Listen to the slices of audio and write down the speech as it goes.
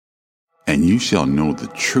And you shall know the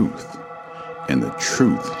truth, and the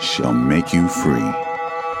truth shall make you free.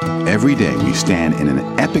 Every day we stand in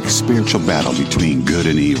an epic spiritual battle between good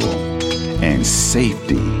and evil, and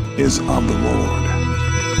safety is of the Lord.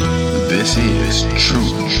 This is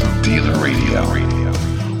Truthdealer Radio.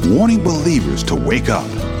 Warning believers to wake up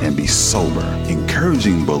and be sober,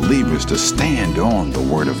 encouraging believers to stand on the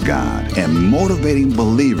Word of God, and motivating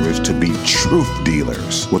believers to be truth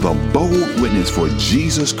dealers with a bold witness for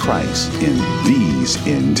Jesus Christ in these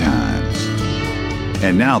end times.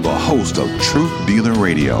 And now the host of Truthdealer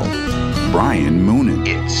Radio, Brian Moonen.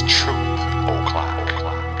 It's Truth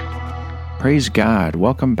O'Clock. Praise God.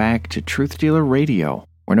 Welcome back to Truthdealer Radio,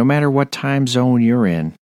 where no matter what time zone you're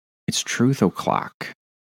in, it's Truth O'Clock.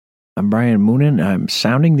 I'm Brian Moonen. I'm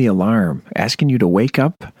sounding the alarm, asking you to wake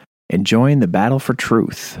up and join the battle for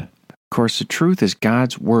truth. Of course, the truth is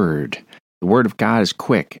God's Word. The Word of God is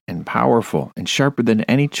quick and powerful and sharper than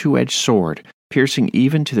any two-edged sword, piercing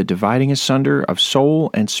even to the dividing asunder of soul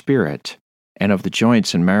and spirit, and of the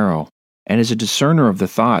joints and marrow, and is a discerner of the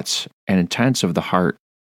thoughts and intents of the heart.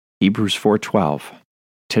 Hebrews 4:12.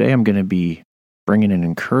 Today I'm going to be bringing an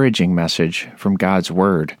encouraging message from God's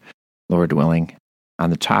Word, Lord willing, on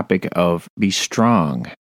the topic of be strong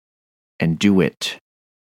and do it.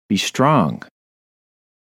 Be strong.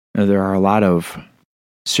 Now, there are a lot of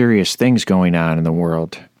serious things going on in the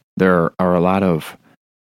world. There are a lot of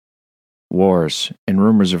wars and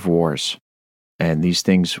rumors of wars, and these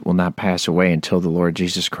things will not pass away until the Lord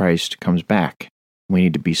Jesus Christ comes back. We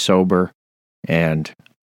need to be sober, and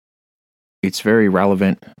it's very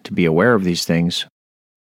relevant to be aware of these things,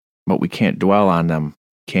 but we can't dwell on them,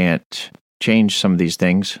 can't change some of these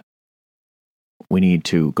things. We need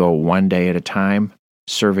to go one day at a time,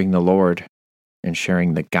 serving the Lord and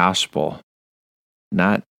sharing the gospel,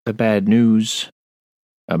 not the bad news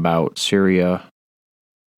about Syria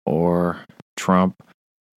or Trump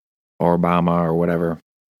or Obama or whatever.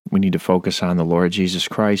 We need to focus on the Lord Jesus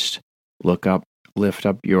Christ. Look up, lift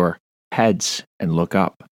up your heads and look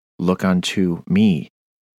up. Look unto me,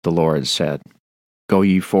 the Lord said. Go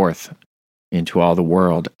ye forth into all the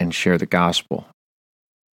world and share the gospel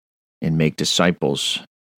and make disciples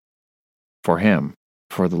for Him,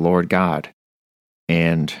 for the Lord God.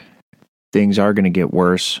 And things are going to get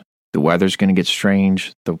worse. The weather's going to get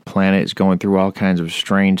strange. The planet is going through all kinds of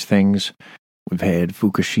strange things. We've had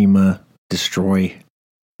Fukushima destroy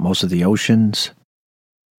most of the oceans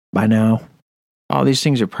by now. All these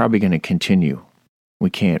things are probably going to continue. We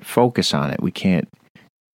can't focus on it. We can't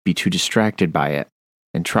be too distracted by it.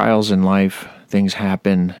 And trials in life, things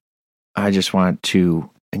happen. I just want to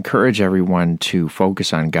encourage everyone to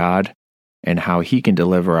focus on God and how He can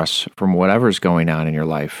deliver us from whatever's going on in your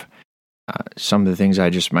life. Some of the things I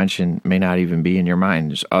just mentioned may not even be in your mind.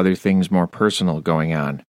 There's other things more personal going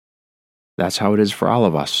on. That's how it is for all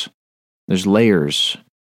of us. There's layers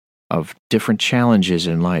of different challenges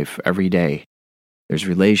in life every day. There's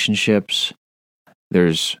relationships.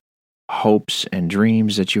 There's hopes and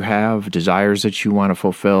dreams that you have, desires that you want to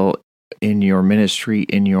fulfill in your ministry,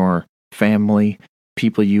 in your family,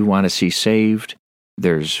 people you want to see saved.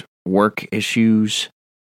 There's work issues.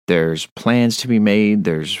 There's plans to be made.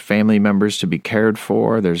 There's family members to be cared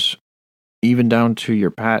for. There's even down to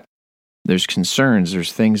your pet. There's concerns.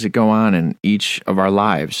 There's things that go on in each of our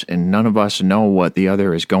lives, and none of us know what the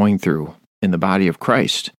other is going through in the body of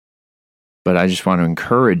Christ. But I just want to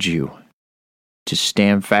encourage you to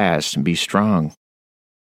stand fast and be strong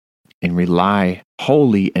and rely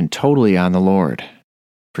wholly and totally on the Lord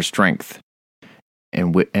for strength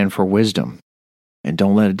and for wisdom. And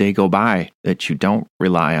don't let a day go by that you don't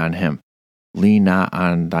rely on Him. Lean not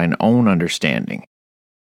on thine own understanding.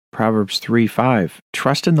 Proverbs 3:5,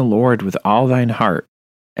 trust in the Lord with all thine heart,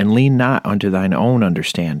 and lean not unto thine own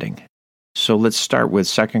understanding. So let's start with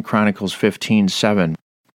 2 Chronicles 15:7.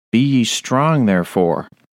 Be ye strong, therefore,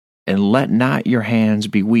 and let not your hands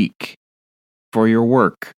be weak, for your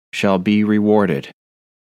work shall be rewarded.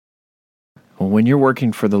 Well, when you're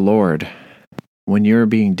working for the Lord, when you're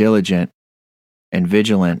being diligent and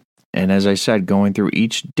vigilant, and as I said, going through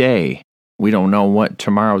each day, we don't know what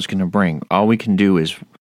tomorrow's going to bring. All we can do is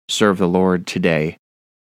serve the Lord today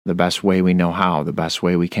the best way we know how, the best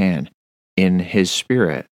way we can, in His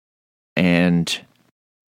Spirit. And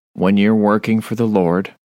when you're working for the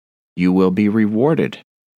Lord, you will be rewarded.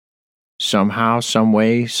 Somehow, some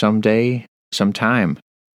way, someday, sometime.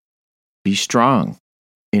 Be strong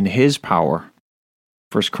in His power.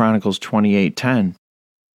 1 Chronicles 28:10.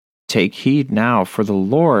 Take heed now, for the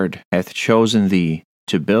Lord hath chosen thee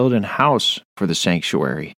to build an house for the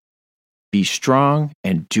sanctuary. Be strong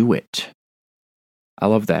and do it. I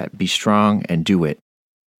love that. Be strong and do it.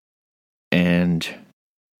 And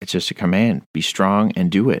it's just a command. Be strong and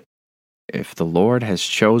do it. If the Lord has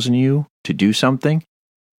chosen you to do something,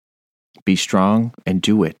 be strong and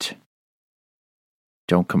do it.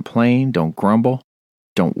 Don't complain. Don't grumble.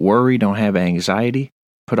 Don't worry. Don't have anxiety.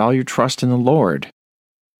 Put all your trust in the Lord.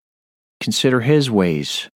 Consider His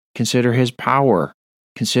ways. Consider His power.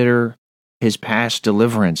 Consider His past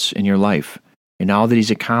deliverance in your life and all that He's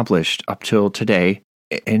accomplished up till today,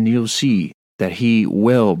 and you'll see that He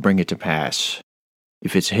will bring it to pass.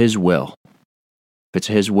 If it's His will. If it's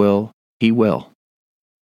His will, He will.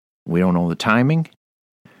 We don't know the timing.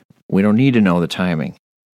 We don't need to know the timing.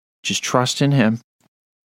 Just trust in Him.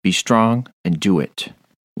 Be strong and do it.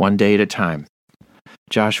 One day at a time.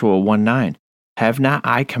 Joshua 1:9. Have not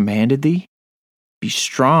I commanded thee? Be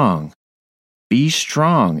strong. Be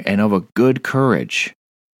strong and of a good courage.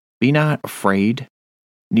 Be not afraid,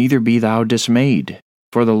 neither be thou dismayed.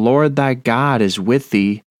 For the Lord thy God is with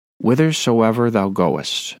thee whithersoever thou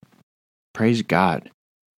goest. Praise God.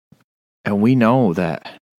 And we know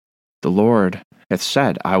that the Lord hath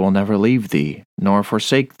said, I will never leave thee, nor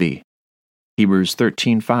forsake thee. Hebrews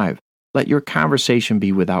 13:5. Let your conversation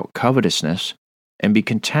be without covetousness, and be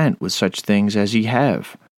content with such things as ye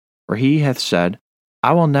have. For He hath said,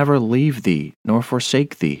 I will never leave thee, nor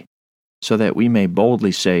forsake thee, so that we may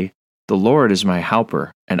boldly say, The Lord is my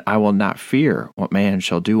helper, and I will not fear what man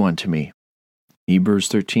shall do unto me. Hebrews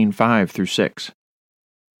 13:5-6.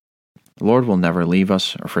 The Lord will never leave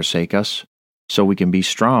us or forsake us, so we can be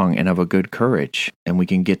strong and of a good courage, and we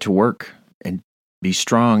can get to work and be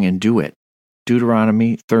strong and do it.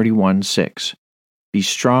 Deuteronomy 31:6. Be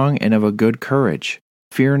strong and of a good courage.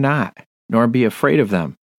 Fear not, nor be afraid of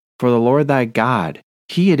them. For the Lord thy God,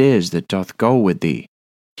 He it is that doth go with thee.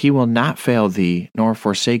 He will not fail thee, nor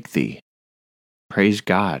forsake thee. Praise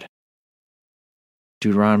God.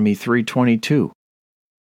 Deuteronomy 3:22.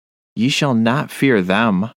 Ye shall not fear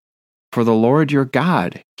them, for the Lord your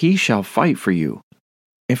God, He shall fight for you.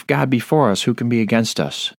 If God be for us, who can be against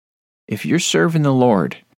us? If you're serving the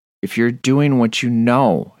Lord, if you're doing what you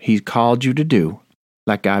know He's called you to do,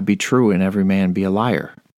 let God be true and every man be a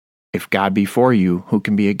liar. If God be for you, who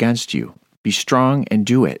can be against you? Be strong and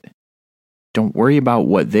do it. Don't worry about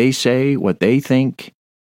what they say, what they think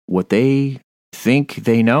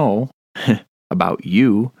they know about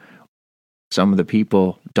you. Some of the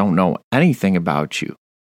people don't know anything about you,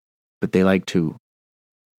 but they like to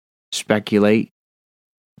speculate.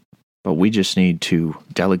 But we just need to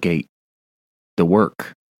delegate the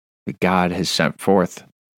work that God has sent forth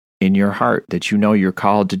in your heart that you know you're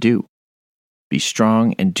called to do. Be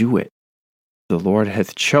strong and do it. The Lord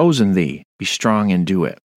hath chosen thee. Be strong and do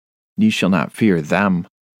it. Ye shall not fear them.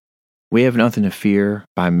 We have nothing to fear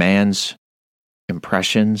by man's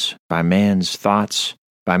impressions, by man's thoughts,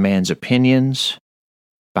 by man's opinions,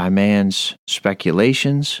 by man's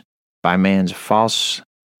speculations, by man's false,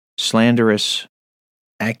 slanderous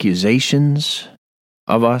accusations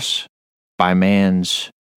of us, by man's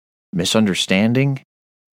misunderstanding.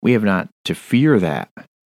 We have not to fear that.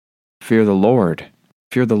 Fear the Lord.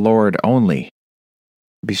 Fear the Lord only.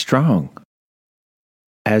 Be strong.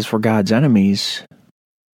 As for God's enemies,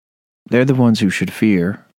 they're the ones who should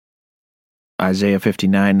fear. Isaiah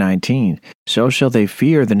 59:19. So shall they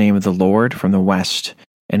fear the name of the Lord from the west,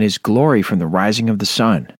 and His glory from the rising of the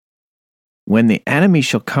sun. When the enemy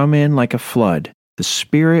shall come in like a flood, the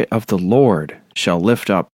Spirit of the Lord shall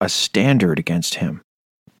lift up a standard against him.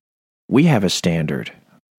 We have a standard.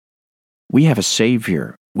 We have a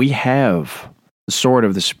Savior. We have the sword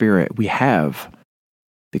of the Spirit. We have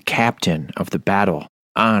the captain of the battle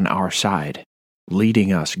on our side,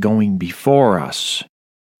 leading us, going before us,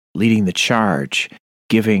 leading the charge,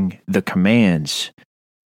 giving the commands,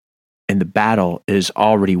 and the battle is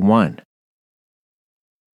already won.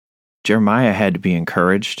 Jeremiah had to be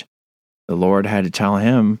encouraged. The Lord had to tell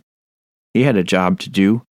him he had a job to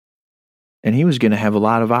do, and he was going to have a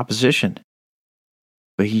lot of opposition.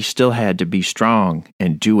 But he still had to be strong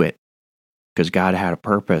and do it, because God had a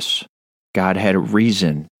purpose. God had a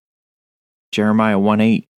reason. Jeremiah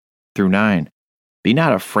 1:8-9. Be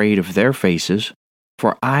not afraid of their faces,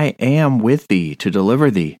 for I am with thee to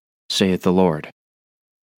deliver thee, saith the Lord.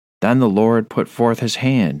 Then the Lord put forth his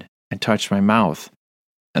hand and touched my mouth.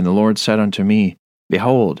 And the Lord said unto me,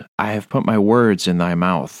 Behold, I have put my words in thy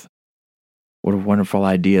mouth. What a wonderful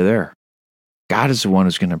idea there. God is the one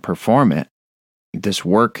who's going to perform it. This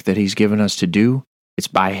work that he's given us to do, it's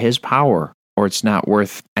by his power, or it's not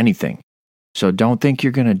worth anything. So don't think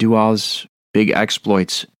you're going to do all these big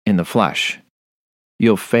exploits in the flesh.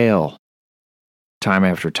 You'll fail time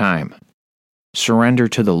after time. Surrender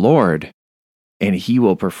to the Lord, and he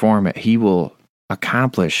will perform it. He will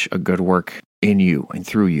accomplish a good work in you and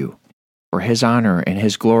through you, for His honor and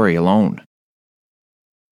His glory alone.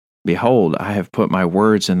 Behold, I have put my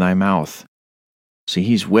words in thy mouth. See,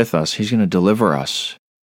 He's with us. He's going to deliver us.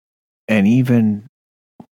 And even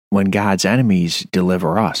when God's enemies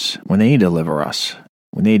deliver us, when they deliver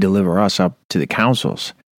us up to the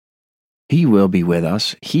councils, He will be with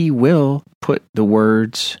us. He will put the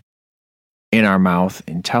words in our mouth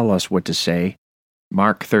and tell us what to say.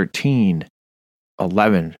 Mark 13:11.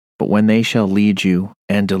 But when they shall lead you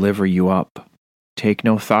and deliver you up, take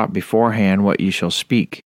no thought beforehand what ye shall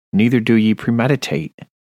speak, neither do ye premeditate.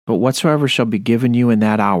 But whatsoever shall be given you in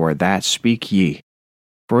that hour, that speak ye.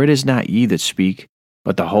 For it is not ye that speak,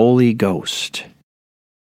 but the Holy Ghost.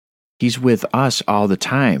 He's with us all the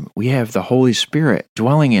time. We have the Holy Spirit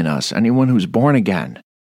dwelling in us, anyone who's born again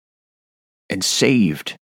and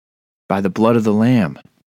saved by the blood of the Lamb.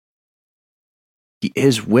 He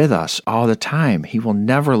is with us all the time. He will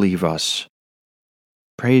never leave us.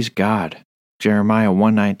 Praise God. Jeremiah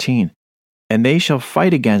 1:19. And they shall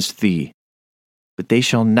fight against thee, but they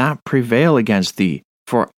shall not prevail against thee.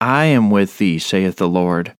 For I am with thee, saith the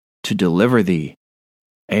Lord, to deliver thee.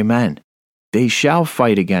 Amen. They shall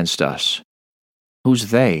fight against us.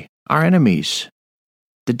 Who's they? Our enemies.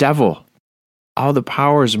 The devil. All the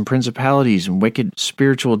powers and principalities and wicked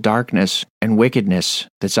spiritual darkness and wickedness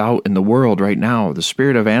that's out in the world right now. The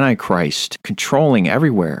spirit of Antichrist controlling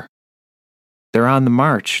everywhere. They're on the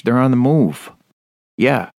march. They're on the move.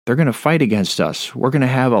 Yeah, they're going to fight against us. We're going to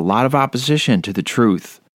have a lot of opposition to the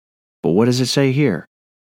truth. But what does it say here?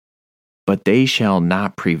 But they shall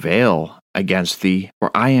not prevail against thee, for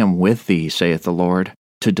I am with thee, saith the Lord,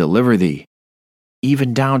 to deliver thee.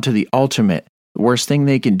 Even down to the ultimate. The worst thing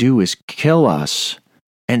they can do is kill us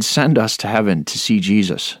and send us to heaven to see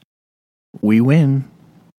Jesus. We win.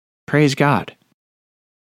 Praise God.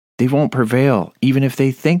 They won't prevail, even if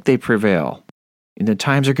they think they prevail. And the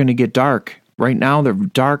times are going to get dark. Right now, they're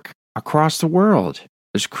dark across the world.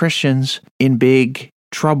 There's Christians in big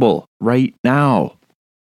trouble right now.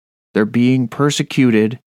 They're being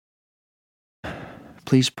persecuted.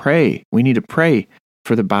 Please pray. We need to pray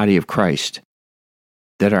for the body of Christ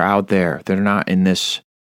that are out there, that are not in this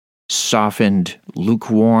softened,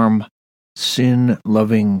 lukewarm,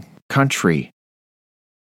 sin-loving country.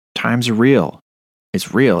 Times are real.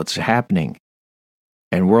 It's real. It's happening.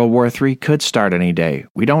 And World War III could start any day.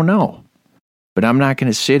 We don't know. But I'm not going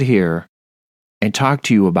to sit here and talk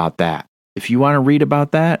to you about that. If you want to read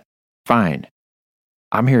about that, fine.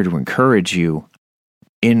 I'm here to encourage you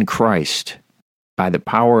in Christ by the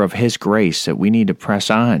power of His grace that we need to press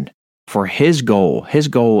on for His goal. His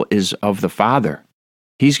goal is of the Father.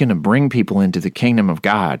 He's going to bring people into the kingdom of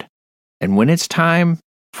God. And when it's time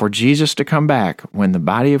for Jesus to come back, when the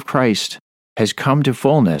body of Christ has come to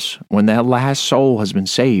fullness, when that last soul has been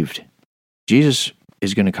saved, Jesus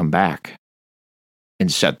is going to come back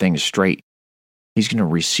and set things straight. He's going to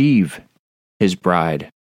receive His bride.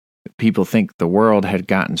 People think the world had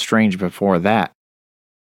gotten strange before that.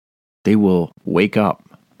 They will wake up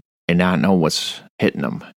and not know what's hitting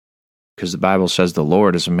them. Because the Bible says the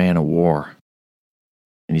Lord is a man of war.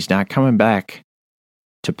 And He's not coming back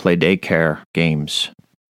to play daycare games.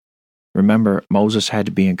 Remember, Moses had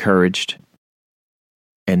to be encouraged.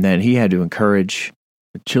 And then he had to encourage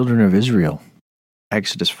the children of Israel.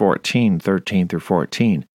 Exodus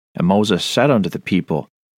 14:13-14. And Moses said unto the people,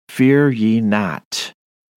 Fear ye not.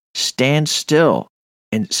 Stand still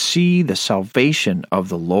and see the salvation of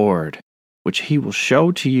the Lord, which He will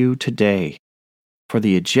show to you today. For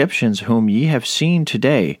the Egyptians whom ye have seen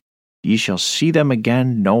today, ye shall see them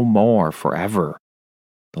again no more forever.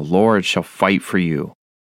 The Lord shall fight for you,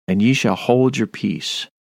 and ye shall hold your peace.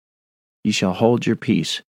 Ye shall hold your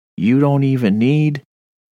peace. You don't even need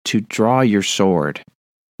to draw your sword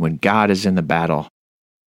when God is in the battle.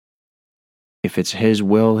 If it's His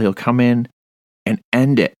will, He'll come in and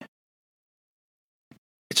end it.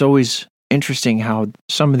 It's always interesting how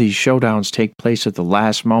some of these showdowns take place at the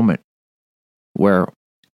last moment, where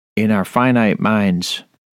in our finite minds,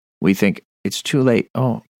 we think it's too late.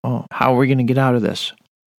 Oh, how are we going to get out of this?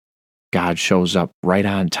 God shows up right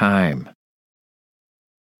on time.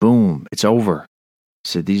 Boom, it's over.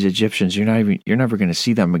 So these Egyptians, you're never going to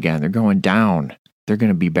see them again. They're going down. They're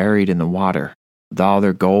going to be buried in the water with all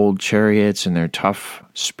their gold chariots and their tough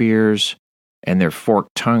spears and their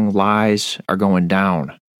forked-tongued lies are going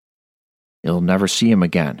down. You'll never see them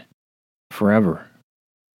again. Forever.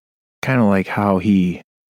 Kind of like how He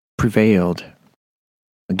prevailed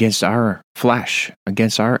against our flesh,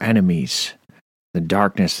 against our enemies, the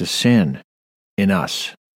darkness, the sin in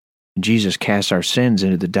us. Jesus cast our sins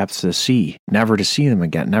into the depths of the sea, never to see them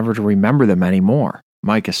again, never to remember them anymore.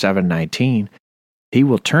 Micah 7:19. He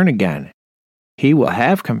will turn again. He will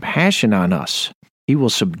have compassion on us. He will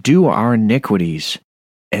subdue our iniquities,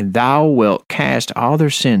 and thou wilt cast all their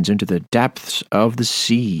sins into the depths of the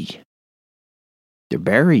sea. They're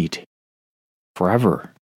buried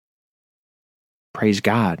forever. Praise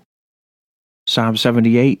God. Psalm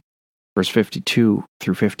 78, verse 52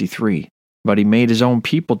 through 53. But he made his own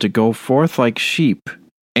people to go forth like sheep,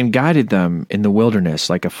 and guided them in the wilderness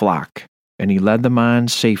like a flock. And he led them on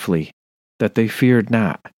safely, that they feared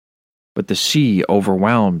not. But the sea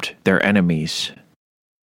overwhelmed their enemies.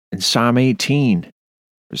 In Psalm 18,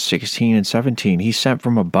 verse 16 and 17, he sent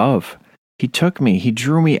from above. He took me, he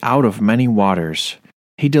drew me out of many waters.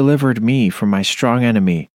 He delivered me from my strong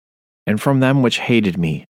enemy, and from them which hated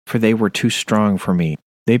me, for they were too strong for me.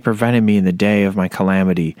 They prevented me in the day of my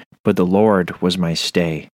calamity, but the Lord was my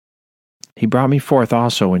stay. He brought me forth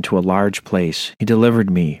also into a large place. He delivered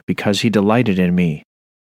me, because he delighted in me.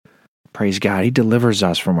 Praise God, he delivers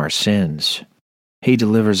us from our sins. He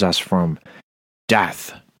delivers us from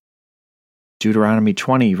death. Deuteronomy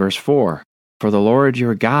 20, verse 4. For the Lord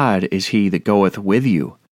your God is he that goeth with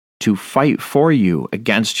you, to fight for you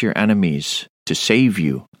against your enemies, to save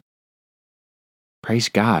you. Praise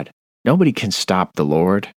God. Nobody can stop the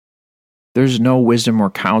Lord. There's no wisdom or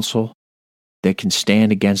counsel that can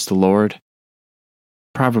stand against the Lord.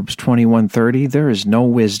 Proverbs 21:30, there is no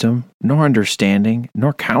wisdom, nor understanding,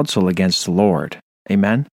 nor counsel against the Lord.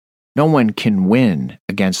 Amen? No one can win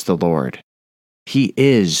against the Lord. He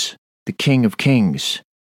is the King of Kings.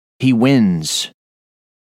 He wins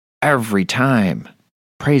every time.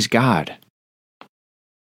 Praise God.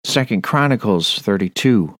 2 Chronicles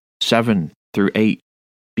 32, 7 through 8.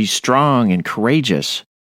 Be strong and courageous.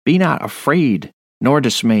 Be not afraid, nor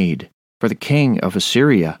dismayed, for the king of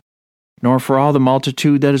Assyria, nor for all the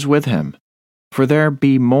multitude that is with him. For there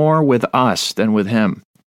be more with us than with him.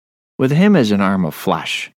 With him is an arm of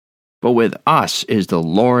flesh, but with us is the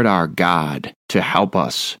Lord our God to help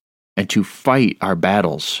us and to fight our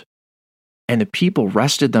battles. And the people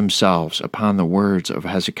rested themselves upon the words of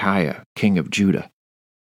Hezekiah, king of Judah.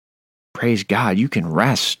 Praise God, you can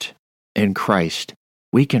rest in Christ.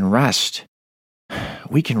 We can rest.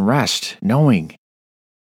 We can rest knowing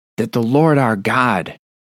that the Lord our God,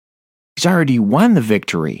 he's already won the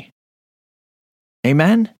victory.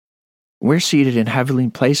 Amen? We're seated in heavenly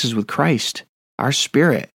places with Christ. Our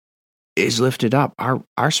spirit is lifted up.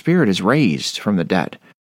 Our spirit is raised from the dead.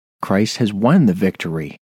 Christ has won the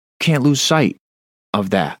victory. Can't lose sight of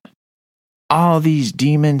that. All these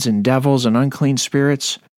demons and devils and unclean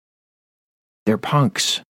spirits, they're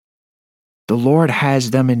punks. The Lord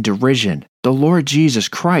has them in derision. The Lord Jesus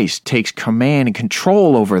Christ takes command and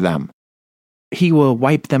control over them. He will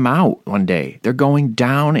wipe them out one day. They're going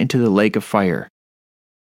down into the lake of fire.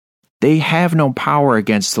 They have no power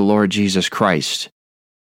against the Lord Jesus Christ,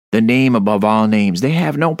 the name above all names. They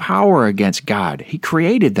have no power against God. He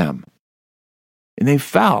created them, and they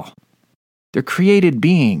fell. They're created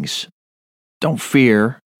beings. Don't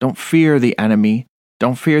fear. Don't fear the enemy.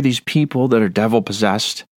 Don't fear these people that are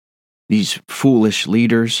devil-possessed. These foolish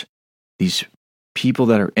leaders, these people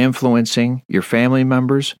that are influencing your family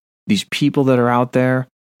members, these people that are out there,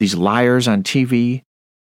 these liars on TV,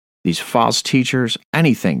 these false teachers,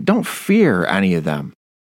 anything. Don't fear any of them.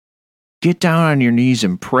 Get down on your knees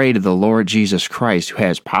and pray to the Lord Jesus Christ, who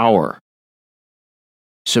has power.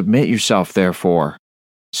 Submit yourself, therefore.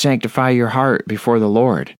 Sanctify your heart before the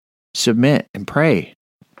Lord. Submit and pray,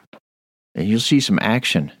 and you'll see some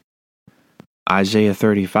action. Isaiah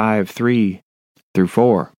 35, 3 through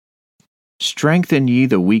 4. Strengthen ye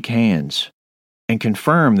the weak hands, and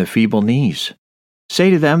confirm the feeble knees.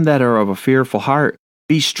 Say to them that are of a fearful heart,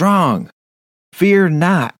 Be strong, fear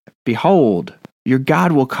not. Behold, your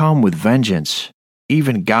God will come with vengeance,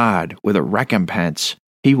 even God with a recompense.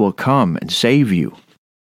 He will come and save you.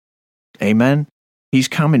 Amen. He's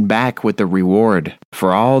coming back with the reward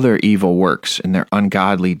for all their evil works and their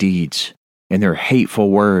ungodly deeds and their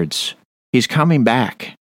hateful words. He's coming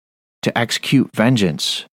back to execute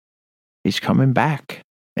vengeance. He's coming back,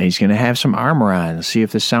 and he's going to have some armor on. See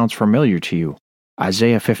if this sounds familiar to you.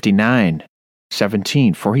 Isaiah 59,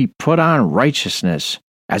 17. For he put on righteousness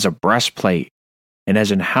as a breastplate, and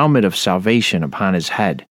as an helmet of salvation upon his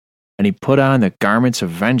head. And he put on the garments of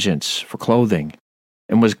vengeance for clothing,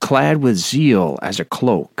 and was clad with zeal as a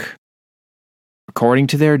cloak. According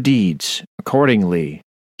to their deeds, accordingly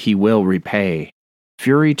he will repay.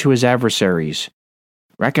 Fury to his adversaries,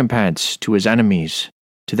 recompense to his enemies.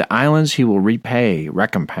 To the islands he will repay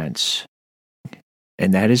recompense.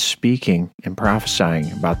 and that is speaking and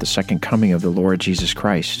prophesying about the second coming of the Lord Jesus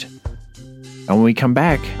Christ. And when we come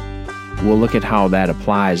back, we'll look at how that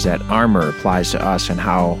applies, that armor applies to us, and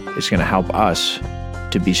how it's going to help us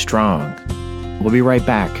to be strong. We'll be right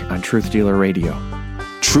back on Truth Dealer Radio.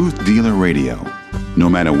 Truth Dealer Radio. No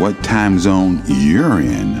matter what time zone you're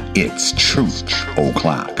in, it's Truth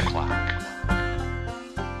O'Clock.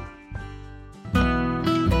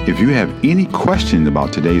 If you have any questions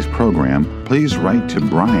about today's program, please write to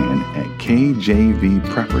Brian at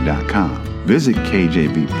kjvprepper.com. Visit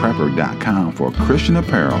kjvprepper.com for Christian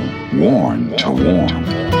apparel worn to warm.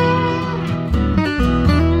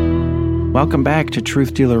 Welcome back to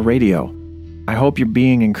Truth Dealer Radio. I hope you're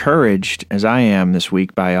being encouraged, as I am this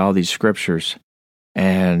week, by all these scriptures,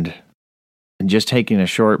 and just taking a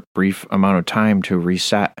short, brief amount of time to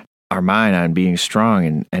reset our mind on being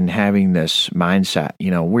strong and having this mindset. You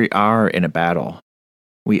know, we are in a battle.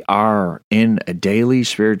 We are in a daily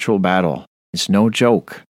spiritual battle. It's no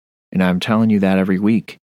joke. And I'm telling you that every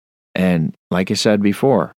week. And like I said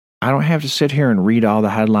before, I don't have to sit here and read all the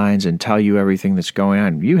headlines and tell you everything that's going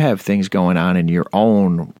on. You have things going on in your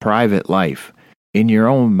own private life, in your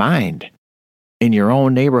own mind, in your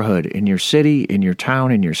own neighborhood, in your city, in your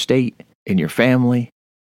town, in your state, in your family,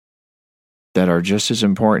 that are just as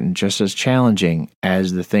important, just as challenging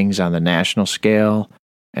as the things on the national scale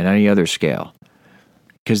and any other scale.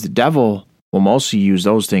 Because the devil will mostly use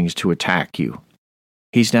those things to attack you.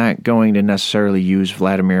 He's not going to necessarily use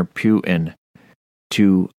Vladimir Putin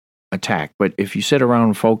to attack. But if you sit around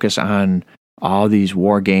and focus on all these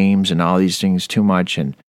war games and all these things too much,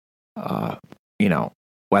 and,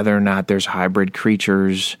 whether or not there's hybrid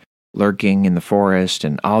creatures lurking in the forest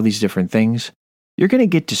and all these different things, you're going to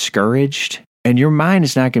get discouraged, and your mind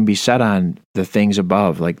is not going to be set on the things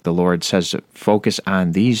above. Like the Lord says, focus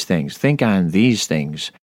on these things. Think on these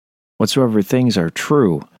things. Whatsoever things are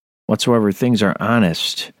true, whatsoever things are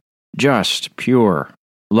honest, just, pure,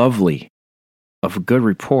 lovely, of good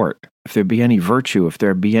report, if there be any virtue, if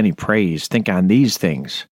there be any praise, think on these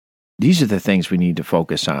things. These are the things we need to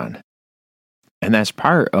focus on. And that's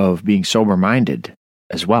part of being sober-minded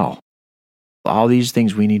as well. All these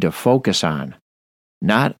things we need to focus on,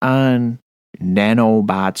 not on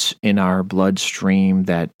nanobots in our bloodstream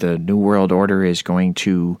that the New World Order is going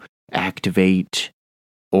to activate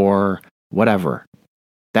or whatever.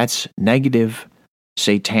 That's negative,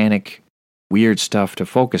 satanic, weird stuff to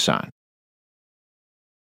focus on.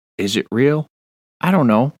 Is it real? I don't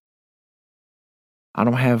know. I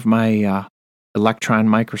don't have my electron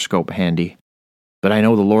microscope handy, but I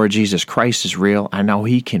know the Lord Jesus Christ is real. I know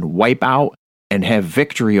He can wipe out and have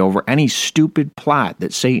victory over any stupid plot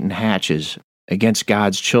that Satan hatches against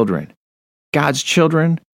God's children. God's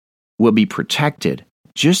children will be protected,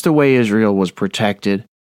 just the way Israel was protected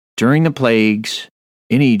during the plagues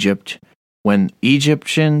in Egypt, when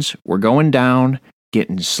Egyptians were going down,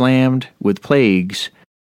 getting slammed with plagues.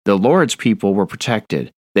 The Lord's people were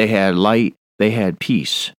protected. They had light, they had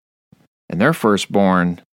peace, and their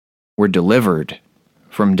firstborn were delivered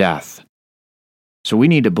from death. So we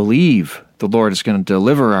need to believe the Lord is going to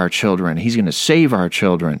deliver our children. He's going to save our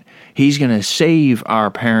children. He's going to save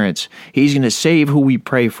our parents. He's going to save who we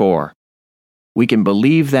pray for. We can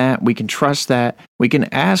believe that. We can trust that. We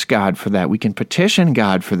can ask God for that. We can petition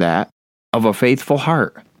God for that of a faithful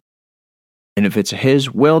heart. And if it's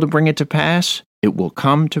His will to bring it to pass, it will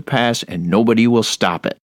come to pass, and nobody will stop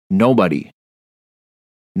it. Nobody.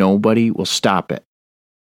 Nobody will stop it.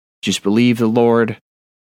 Just believe the Lord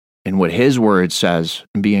and what His word says,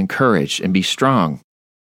 and be encouraged and be strong.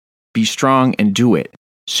 Be strong and do it.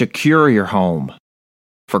 Secure your home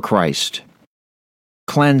for Christ.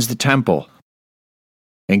 Cleanse the temple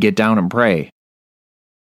and get down and pray.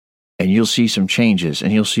 And you'll see some changes,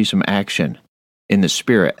 and you'll see some action in the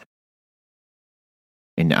Spirit.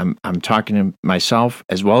 And I'm talking to myself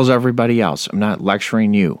as well as everybody else. I'm not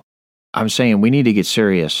lecturing you. I'm saying we need to get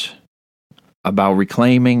serious about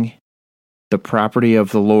reclaiming the property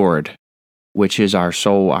of the Lord, which is our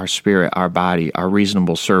soul, our spirit, our body, our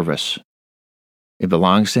reasonable service. It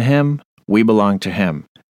belongs to Him. We belong to Him.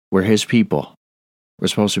 We're His people. We're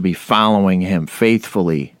supposed to be following Him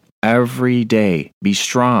faithfully every day. Be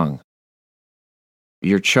strong.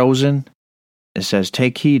 You're chosen. It says,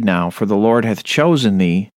 take heed now, for the Lord hath chosen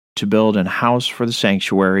thee to build an house for the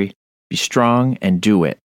sanctuary. Be strong and do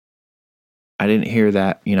it. I didn't hear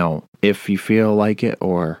that, if you feel like it,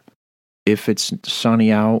 or if it's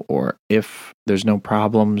sunny out, or if there's no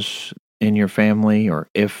problems in your family, or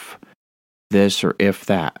if this or if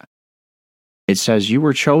that. It says you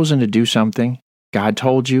were chosen to do something. God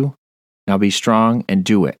told you. Now be strong and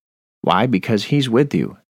do it. Why? Because He's with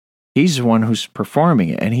you. He's the one who's performing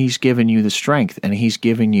it, and He's given you the strength, and He's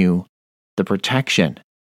given you the protection,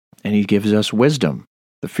 and He gives us wisdom.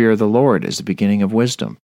 The fear of the Lord is the beginning of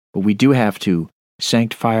wisdom. But we do have to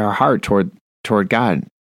sanctify our heart toward God.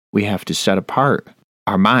 We have to set apart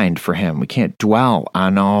our mind for Him. We can't dwell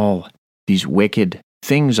on all these wicked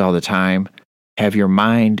things all the time. Have your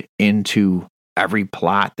mind into every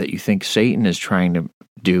plot that you think Satan is trying to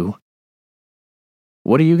do.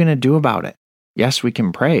 What are you going to do about it? Yes, we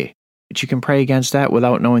can pray, but you can pray against that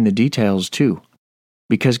without knowing the details too.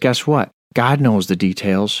 Because guess what? God knows the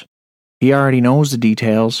details. He already knows the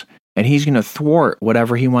details, and He's going to thwart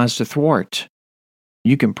whatever He wants to thwart.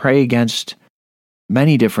 You can pray against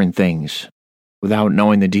many different things without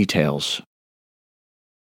knowing the details.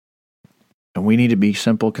 And we need to be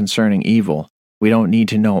simple concerning evil. We don't need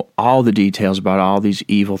to know all the details about all these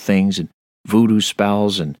evil things and voodoo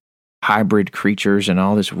spells and hybrid creatures and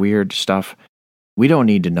all this weird stuff. We don't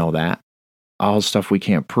need to know that. All stuff we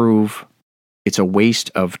can't prove. It's a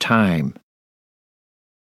waste of time.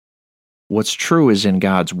 What's true is in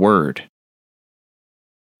God's Word.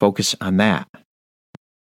 Focus on that.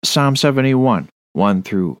 Psalm 71, 1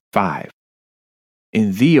 through 5.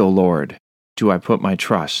 In Thee, O Lord, do I put my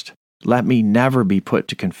trust. Let me never be put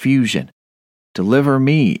to confusion. Deliver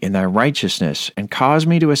me in Thy righteousness, and cause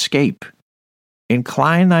me to escape.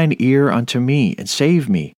 Incline Thine ear unto me, and save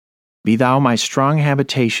me. Be Thou my strong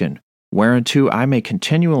habitation, whereunto I may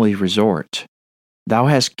continually resort. Thou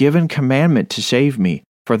hast given commandment to save me,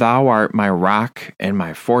 for Thou art my rock and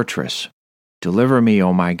my fortress. Deliver me,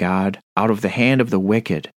 O my God, out of the hand of the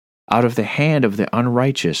wicked, out of the hand of the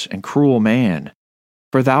unrighteous and cruel man.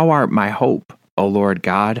 For Thou art my hope, O Lord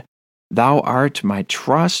God. Thou art my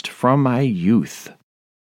trust from my youth.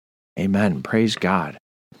 Amen. Praise God.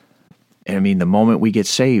 And the moment we get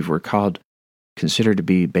saved, we're considered to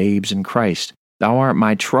be babes in Christ. Thou art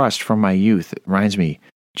my trust from my youth. It reminds me,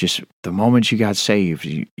 just the moment you got saved,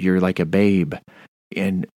 you're like a babe,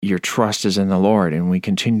 and your trust is in the Lord, and we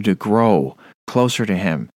continue to grow closer to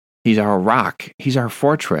Him. He's our rock. He's our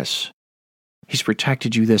fortress. He's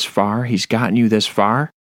protected you this far. He's gotten you this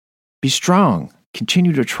far. Be strong.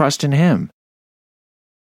 Continue to trust in Him.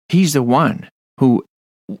 He's the one who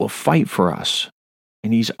will fight for us,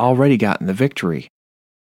 and He's already gotten the victory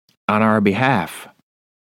on our behalf.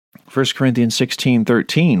 1 Corinthians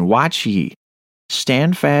 16:13, Watch ye,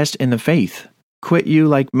 stand fast in the faith, quit you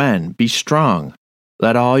like men, be strong.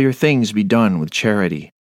 Let all your things be done with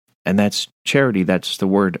charity. And that's charity, that's the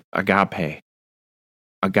word agape.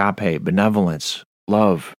 Agape, benevolence,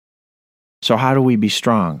 love. So how do we be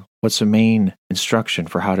strong? What's the main instruction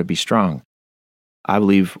for how to be strong? I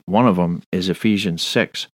believe one of them is Ephesians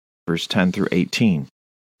 6, verse 10 through 18.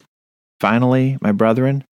 Finally, my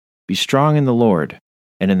brethren, be strong in the Lord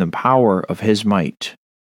and in the power of His might.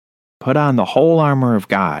 Put on the whole armor of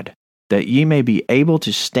God, that ye may be able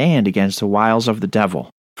to stand against the wiles of the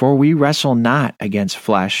devil. For we wrestle not against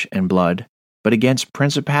flesh and blood, but against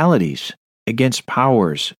principalities, against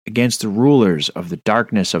powers, against the rulers of the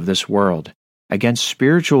darkness of this world, against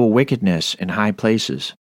spiritual wickedness in high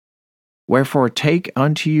places. Wherefore take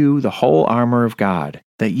unto you the whole armor of God,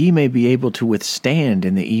 that ye may be able to withstand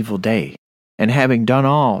in the evil day, and having done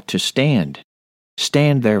all, to stand.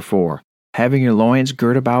 Stand therefore, having your loins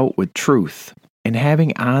girt about with truth, and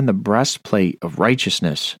having on the breastplate of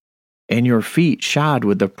righteousness, and your feet shod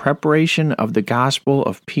with the preparation of the gospel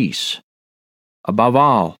of peace. Above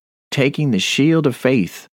all, taking the shield of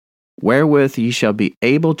faith, wherewith ye shall be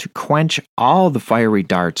able to quench all the fiery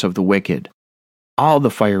darts of the wicked, all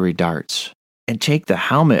the fiery darts, and take the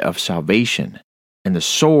helmet of salvation, and the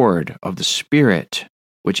sword of the Spirit,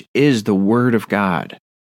 which is the Word of God,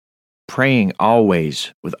 praying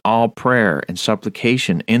always with all prayer and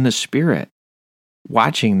supplication in the Spirit,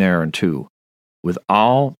 watching thereunto with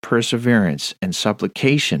all perseverance and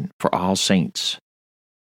supplication for all saints.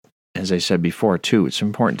 As I said before, too, it's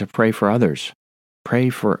important to pray for others. Pray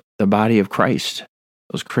for the body of Christ,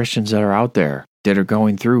 those Christians that are out there that are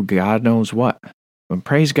going through God knows what. And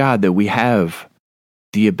praise God that we have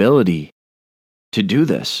the ability to do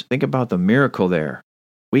this. Think about the miracle there.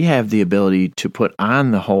 We have the ability to put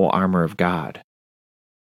on the whole armor of God.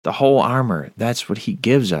 The whole armor, that's what He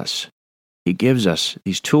gives us. He gives us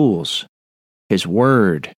these tools, His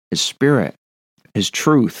Word, His Spirit, His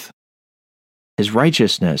truth, His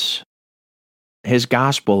righteousness, His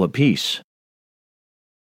gospel of peace,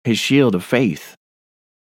 His shield of faith,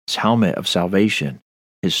 His helmet of salvation,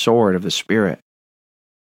 His sword of the Spirit.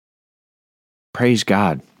 Praise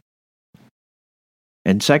God.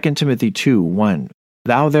 And 2 Timothy 2:1,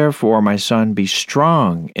 Thou therefore, my son, be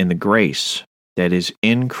strong in the grace that is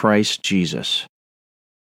in Christ Jesus.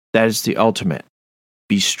 That is the ultimate.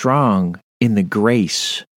 Be strong in the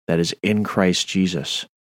grace that is in Christ Jesus.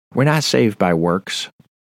 We're not saved by works.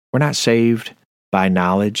 We're not saved by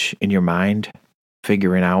knowledge in your mind,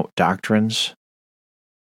 figuring out doctrines,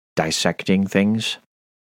 dissecting things.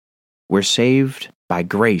 We're saved by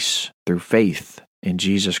grace through faith in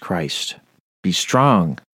Jesus Christ. Be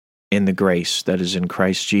strong in the grace that is in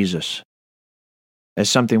Christ Jesus. That's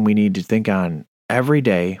something we need to think on every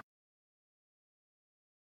day.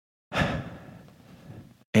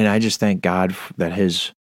 And I just thank God that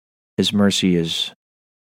His mercy is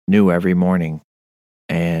new every morning.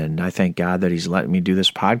 And I thank God that He's letting me do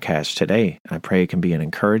this podcast today. I pray it can be an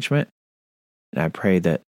encouragement. And I pray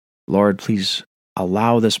that, Lord, please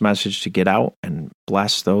allow this message to get out and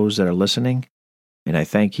bless those that are listening. And I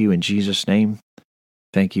thank you in Jesus' name.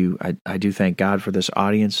 Thank you. I do thank God for this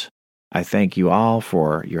audience. I thank you all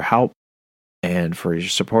for your help and for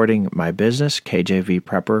supporting my business, KJV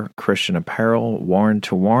Prepper Christian Apparel, Worn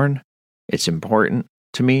to Worn. It's important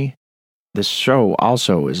to me. This show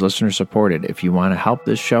also is listener supported. If you want to help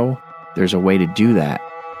this show, there's a way to do that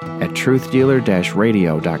at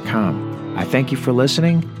truthdealer-radio.com. I thank you for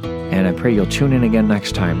listening, and I pray you'll tune in again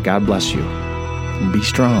next time. God bless you. And be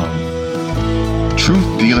strong.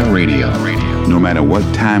 Truth Dealer Radio. No matter what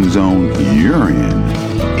time zone you're in,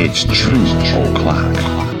 it's Truth O'Clock.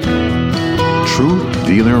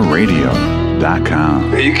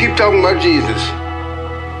 Truthdealerradio.com. Now you keep talking about Jesus.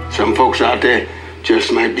 Some folks out there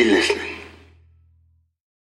just might be listening.